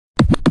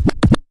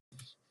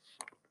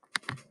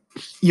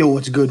Yo,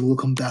 what's good?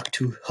 Welcome back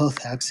to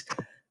Health Hacks.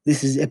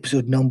 This is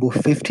episode number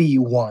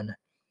 51.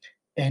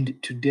 And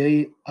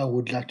today I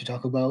would like to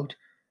talk about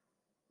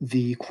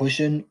the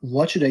question,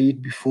 what should I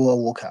eat before a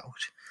workout?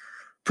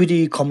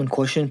 Pretty common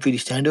question, pretty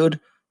standard.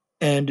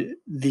 And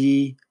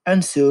the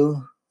answer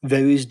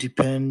varies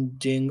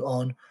depending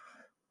on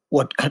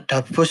what type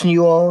of person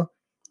you are.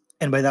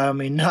 And by that, I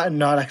mean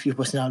not actually your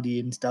personality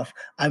and stuff.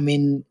 I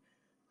mean,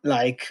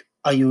 like,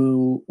 are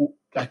you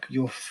like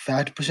your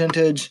fat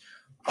percentage,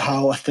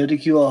 how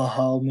athletic you are,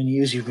 how many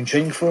years you've been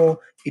training for?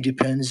 It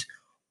depends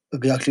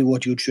exactly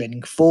what you're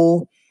training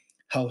for,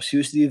 how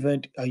serious the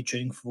event are you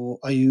training for.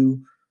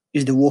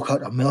 Is the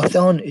workout a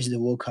marathon? Is the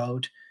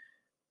workout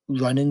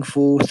running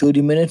for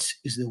 30 minutes?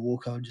 Is the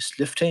workout just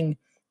lifting?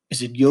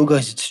 Is it yoga?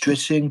 Is it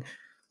stretching?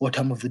 What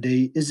time of the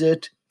day is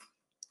it?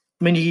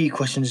 Many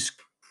questions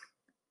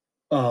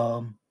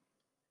um,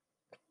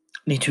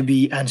 need to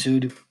be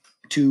answered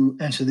to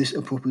answer this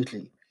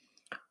appropriately.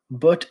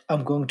 But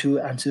I'm going to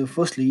answer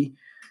firstly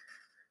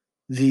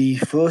the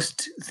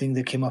first thing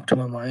that came up to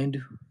my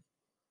mind,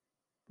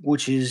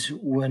 which is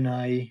when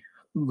I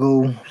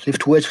go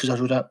lift weights,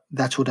 because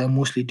that's what I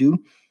mostly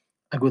do.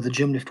 I go to the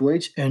gym, lift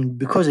weights, and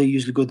because I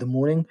usually go in the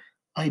morning,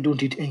 I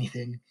don't eat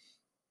anything.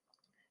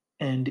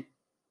 And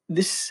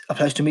this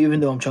applies to me even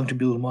though I'm trying to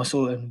build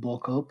muscle and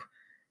bulk up.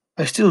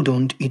 I still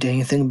don't eat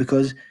anything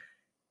because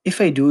if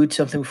I do eat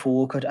something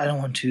before workout, I don't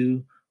want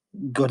to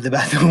go to the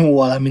bathroom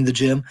while I'm in the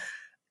gym,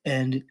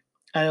 and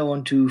I don't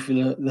want to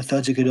feel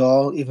lethargic at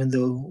all. Even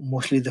though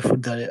mostly the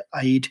food that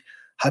I eat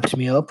hypes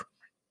me up,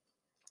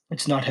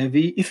 it's not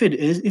heavy. If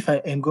I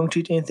am going to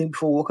eat anything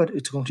before workout,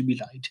 it's going to be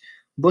light.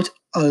 But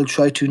I'll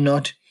try to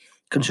not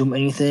consume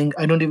anything.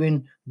 I don't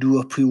even do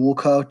a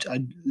pre-workout.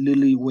 I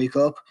literally wake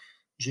up,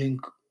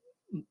 drink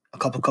a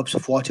couple cups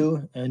of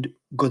water, and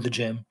go to the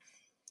gym.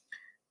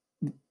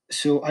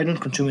 So I don't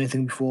consume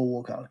anything before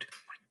workout.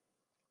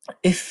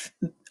 If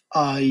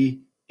I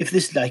if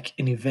this is like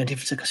an event,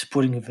 if it's like a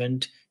sporting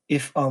event,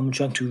 if I'm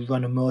trying to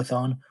run a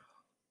marathon,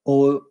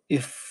 or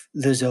if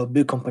there's a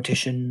big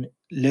competition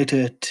in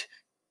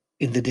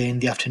the day in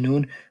the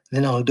afternoon,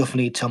 then I'll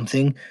definitely eat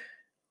something.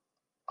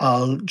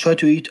 I'll try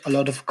to eat a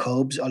lot of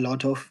carbs, a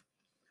lot of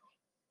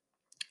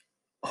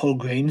whole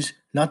grains.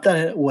 Not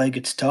that way I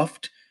get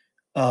stuffed,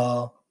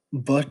 uh,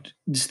 but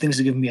these things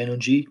that give me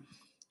energy.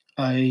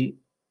 I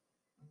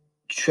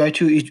try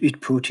to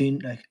eat protein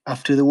like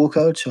after the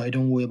workout, so I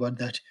don't worry about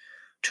that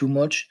too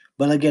much.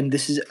 But again,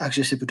 this is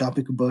actually a separate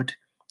topic, but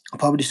I'll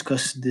probably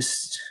discuss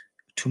this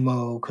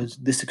tomorrow because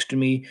this is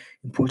extremely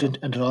important,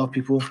 and a lot of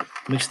people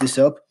mix this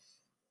up.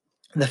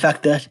 The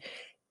fact that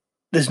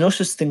there's no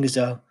such thing as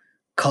a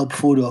carb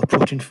food or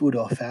protein food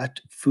or fat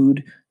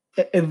food.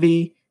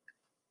 Every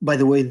By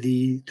the way,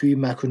 the three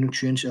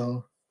macronutrients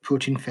are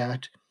protein,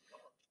 fat,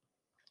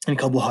 and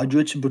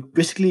carbohydrates. But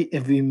basically,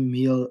 every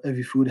meal,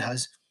 every food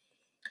has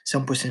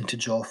some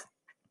percentage of.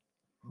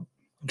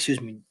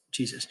 Excuse me,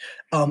 Jesus.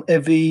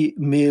 Every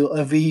meal,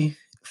 every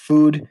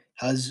food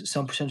has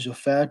some percentage of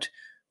fat,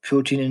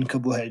 protein, and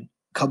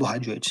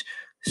carbohydrates.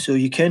 So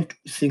you can't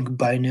think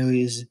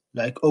binary is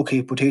like,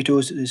 okay,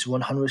 potatoes is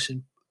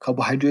 100%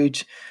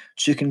 carbohydrates,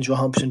 chicken is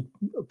 100%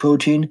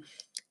 protein,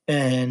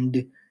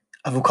 and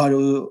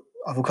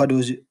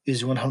avocados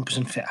is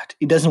 100% fat.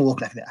 It doesn't work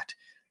like that.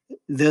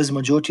 There's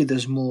majority,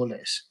 there's more or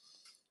less.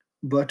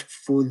 But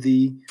for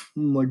the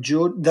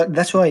majority,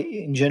 that's why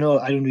in general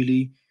I don't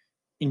really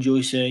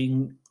enjoy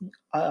saying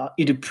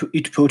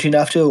eat protein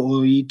after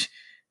or eat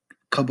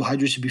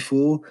carbohydrates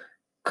before,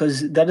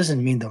 because that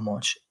doesn't mean that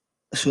much.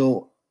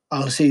 So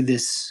I'll say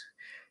this: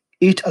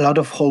 eat a lot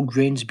of whole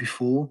grains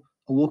before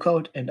a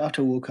workout, and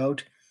after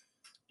workout,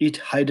 eat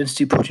high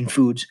density protein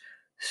foods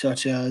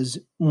such as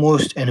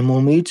most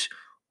animal meats,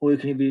 or you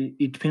can even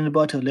eat peanut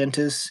butter,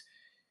 lentils,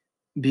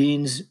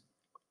 beans,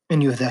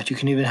 any of that. You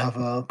can even have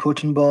a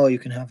protein bar, you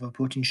can have a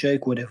protein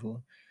shake,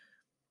 whatever.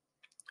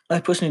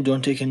 I personally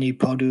don't take any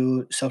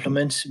powder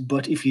supplements,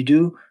 but if you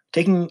do,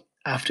 taking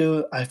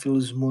after I feel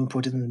is more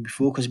important than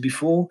before, because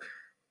before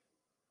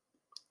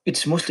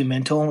it's mostly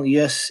mental.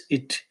 Yes,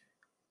 it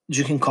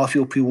drinking coffee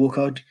or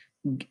pre-workout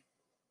g-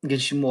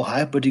 gets you more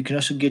hype, but it can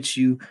also get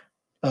you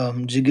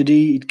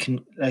jiggery. It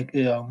can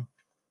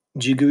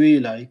jiggery,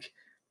 like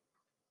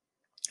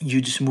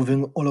you just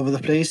moving all over the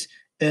place,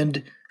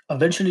 and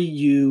eventually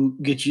you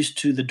get used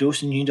to the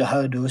dose, and you need a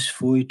higher dose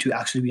for it to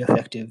actually be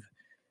effective.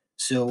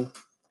 So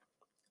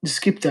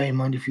just keep that in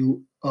mind if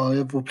you are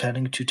ever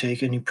planning to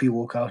take any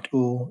pre-workout,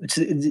 or it's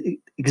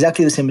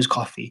exactly the same as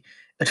coffee.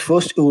 At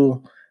first,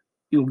 you'll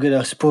get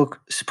a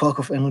spark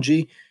of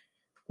energy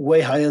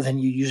way higher than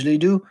you usually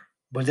do,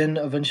 but then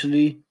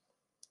eventually,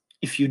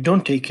 if you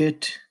don't take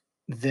it,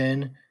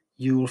 then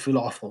you will feel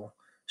awful.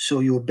 So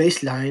your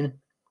baseline,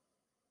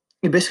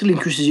 it basically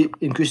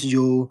increases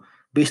your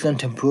baseline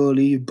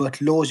temporarily,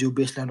 but lowers your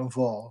baseline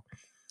overall.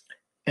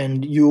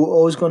 And you're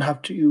always going to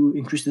have to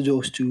increase the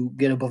dose to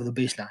get above the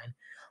baseline.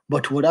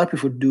 But what I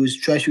prefer to do is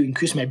try to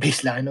increase my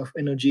baseline of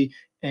energy.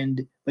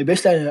 And by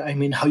baseline, I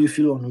mean how you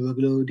feel on a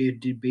regular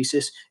day-to-day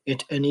basis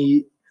at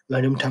any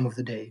random time of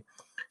the day.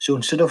 So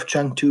instead of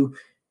trying to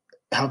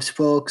have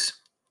sparks.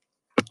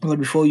 But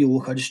before you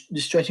work out,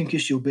 just try to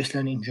increase your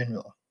baseline in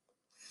general.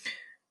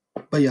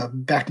 But yeah,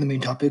 back to the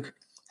main topic.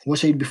 What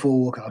should I eat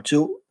before workout?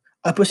 So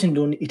I personally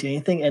don't eat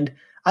anything, and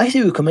I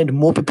actually recommend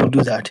more people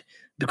do that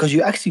because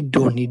you actually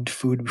don't need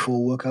food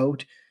before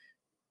workout.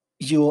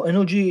 Your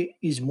energy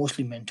is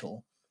mostly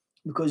mental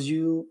because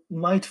you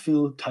might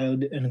feel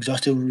tired and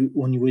exhausted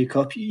when you wake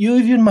up. You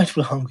even might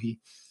feel hungry,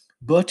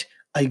 but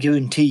I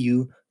guarantee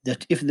you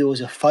that if there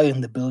was a fire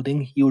in the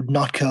building, you would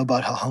not care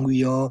about how hungry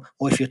you are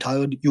or if you're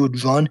tired. You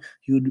would run.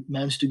 You would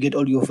manage to get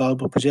all your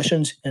valuable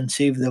possessions and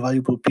save the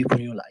valuable people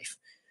in your life.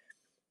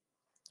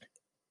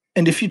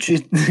 And if you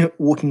treat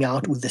working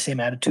out with the same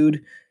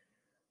attitude,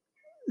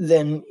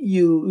 then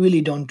you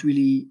really don't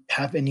really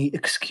have any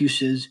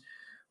excuses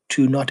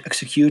to not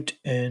execute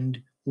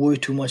and worry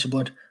too much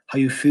about how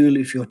you feel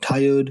if you're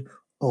tired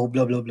or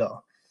blah blah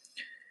blah.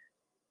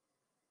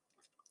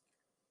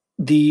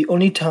 The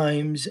only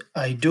times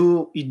I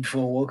do eat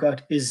before a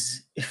workout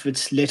is if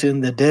it's later in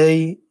the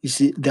day,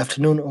 is it the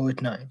afternoon or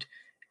at night.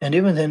 And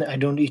even then, I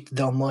don't eat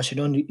that much. I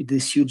don't eat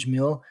this huge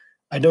meal.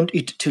 I don't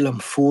eat till I'm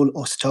full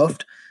or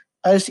stuffed.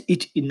 I just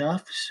eat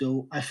enough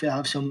so I feel I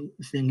have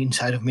something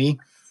inside of me,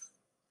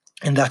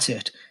 and that's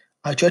it.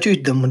 I try to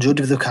eat the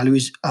majority of the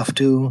calories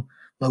after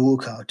my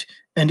workout.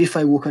 And if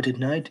I work out at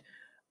night,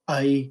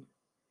 I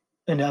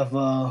and have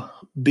a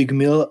big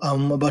meal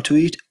I'm about to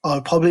eat,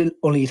 I'll probably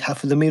only eat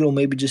half of the meal or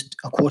maybe just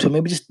a quarter,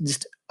 maybe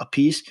just a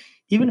piece.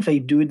 Even if I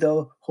do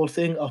the whole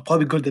thing, I'll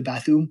probably go to the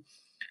bathroom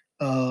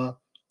uh,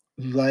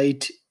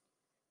 right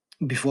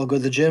before I go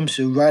to the gym.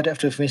 So right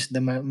after I finish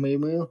my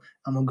meal,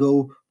 I'm gonna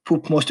go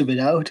poop most of it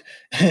out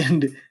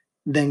and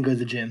then go to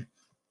the gym.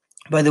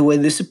 By the way,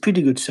 this is a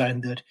pretty good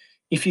sign that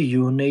if you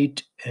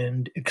urinate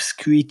and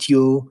excrete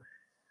your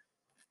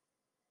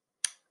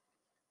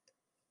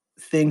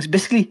things,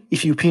 basically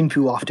if you pee and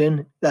poo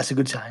often, that's a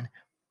good sign,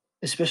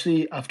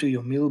 especially after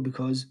your meal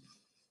because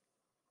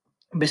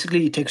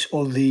basically it takes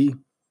all the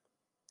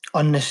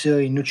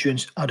unnecessary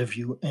nutrients out of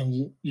you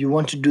and you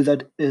want to do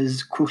that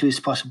as quickly as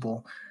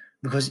possible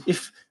because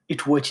if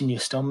it waits in your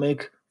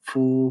stomach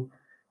for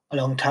a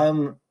long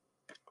time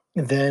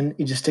then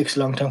it just takes a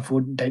long time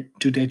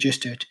to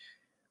digest it.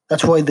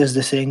 That's why there's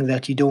the saying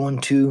that you don't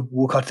want to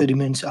work out 30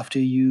 minutes after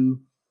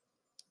you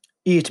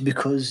eat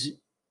because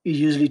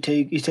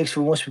it takes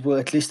for most people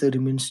at least 30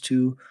 minutes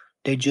to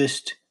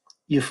digest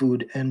your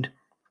food. And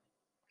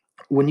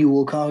when you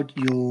work out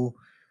the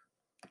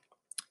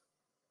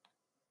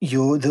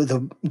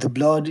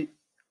blood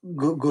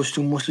goes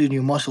to mostly in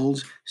your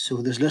muscles, so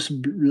there's less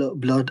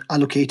blood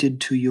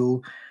allocated to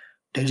your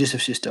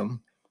digestive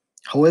system.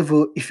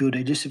 However, if your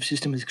digestive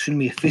system is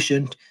extremely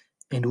efficient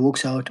and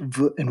works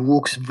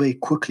very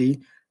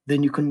quickly,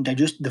 then you can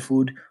digest the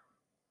food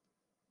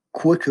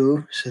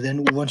quicker. So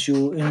then once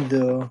you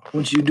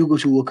do go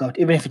to work out,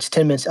 even if it's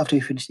 10 minutes after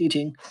you finish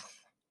eating,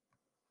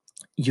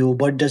 your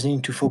body doesn't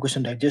need to focus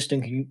on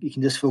digesting. You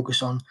can just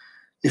focus on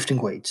lifting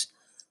weights.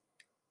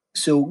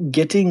 So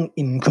getting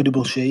in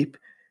incredible shape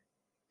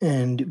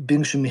and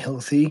being extremely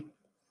healthy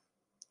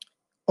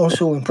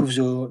also improves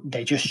your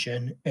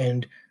digestion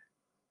and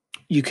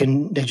you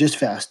can digest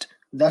fast.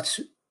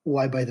 That's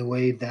why, by the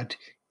way, that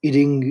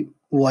eating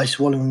while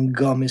swallowing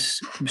gum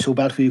is so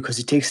bad for you because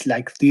it takes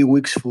like 3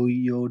 weeks for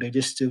your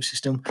digestive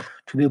system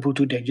to be able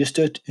to digest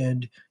it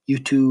and you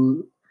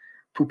to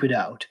poop it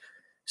out.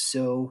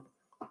 So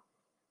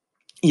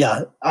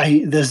yeah,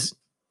 I there's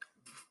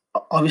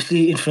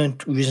obviously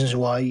infinite reasons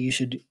why you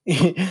should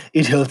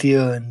eat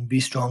healthier and be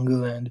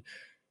stronger and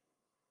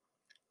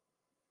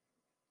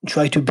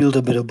try to build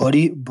a better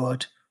body,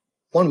 but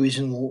one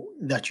reason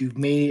that you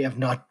may have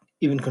not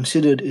even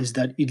considered is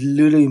that it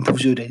literally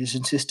improves your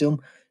digestion system.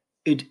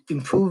 It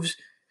improves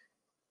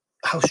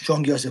how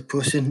strong you are as a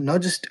person,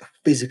 not just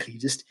physically,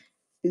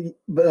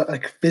 but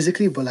like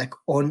physically, but like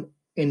on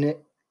in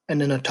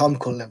an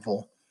anatomical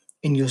level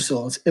in your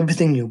cells,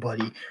 everything in your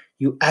body.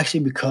 You actually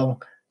become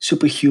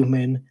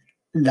superhuman,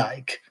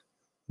 like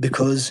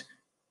because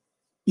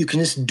you can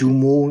just do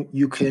more.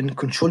 You can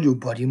control your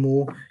body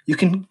more. You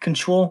can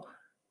control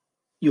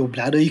your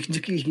bladder. You can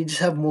just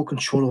have more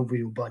control over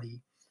your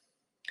body.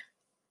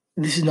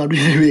 This is not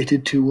really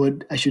related to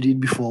what I should eat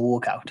before a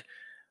workout,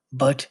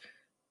 but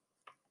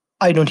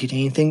I don't eat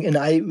anything, and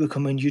I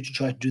recommend you to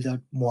try to do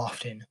that more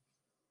often.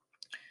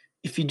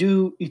 If you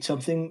do eat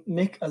something,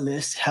 make a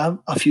list, have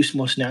a few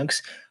small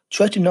snacks.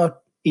 Try to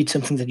not eat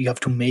something that you have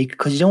to make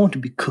because you don't want to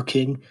be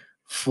cooking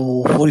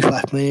for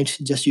 45 minutes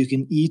just so you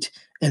can eat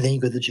and then you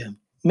go to the gym.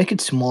 Make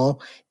it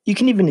small. You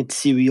can even eat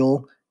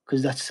cereal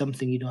because that's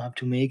something you don't have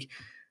to make.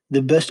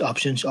 The best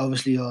options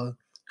obviously are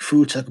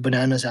fruits like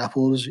bananas,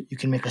 apples. You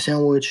can make a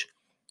sandwich.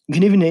 You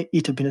can even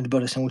eat a peanut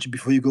butter sandwich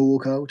before you go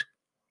work out.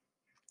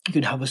 You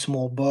can have a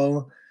small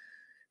bowl.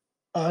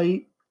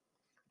 I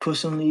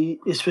personally,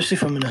 especially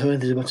if I'm in a hurry,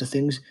 there's a bunch of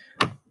things.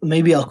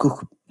 Maybe I'll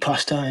cook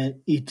pasta and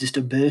eat just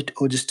a bit,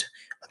 or just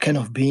a can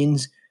of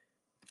beans,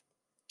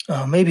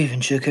 maybe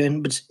even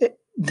chicken. But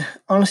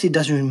honestly, it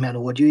doesn't really matter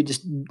what you eat.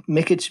 Just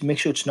make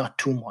sure it's not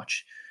too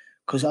much,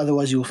 because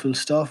otherwise you'll feel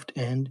stuffed,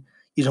 and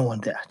you don't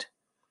want that.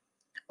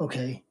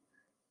 Okay.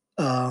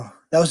 That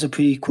was a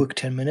pretty quick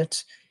 10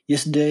 minutes.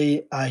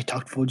 Yesterday, I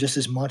talked for just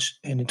as much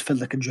and it felt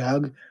like a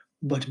drag.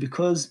 But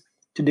because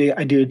today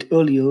I did it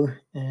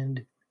earlier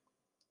and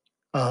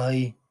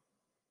I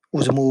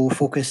was more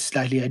focused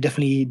slightly, I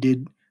definitely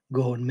did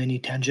go on many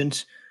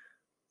tangents.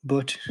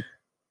 But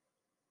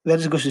that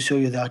just goes to show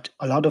you that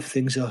a lot of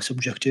things are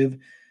subjective.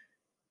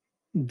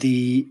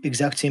 The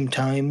exact same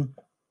time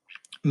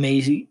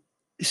may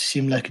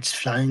seem like it's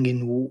flying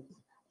in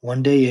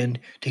one day and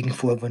taking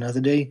forever another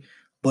day,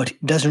 but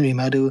it doesn't really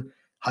matter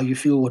how you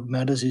feel. What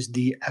matters is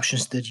the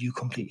actions that you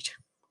complete.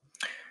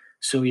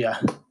 So yeah,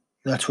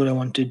 that's what I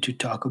wanted to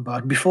talk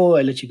about. Before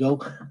I let you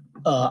go,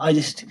 I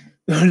just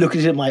looked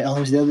at my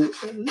arms the other,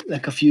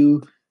 like a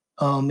few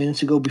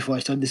minutes ago before I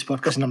started this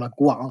podcast, and I'm like,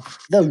 wow,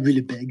 they're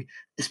really big,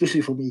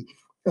 especially for me.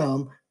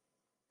 Um,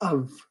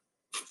 I've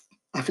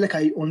I feel like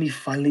I only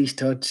finally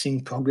started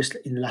seeing progress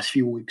in the last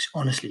few weeks.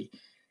 Honestly,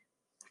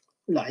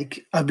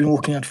 like I've been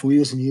working out for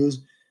years and years,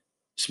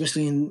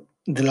 especially in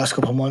the last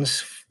couple of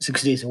months,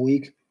 6 days a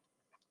week.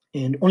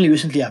 And only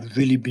recently I've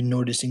really been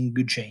noticing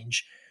good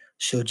change.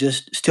 So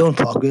just stay on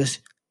progress.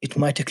 It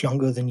might take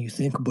longer than you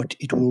think, but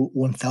it will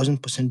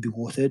 1000% be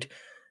worth it.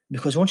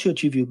 Because once you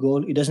achieve your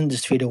goal, it doesn't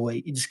just fade away.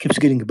 It just keeps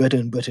getting better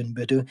and better and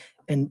better.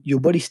 And your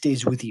body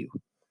stays with you.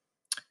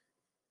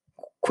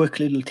 Quick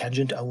little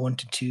tangent I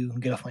wanted to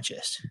get off my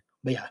chest.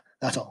 But yeah,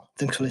 that's all.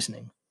 Thanks for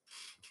listening.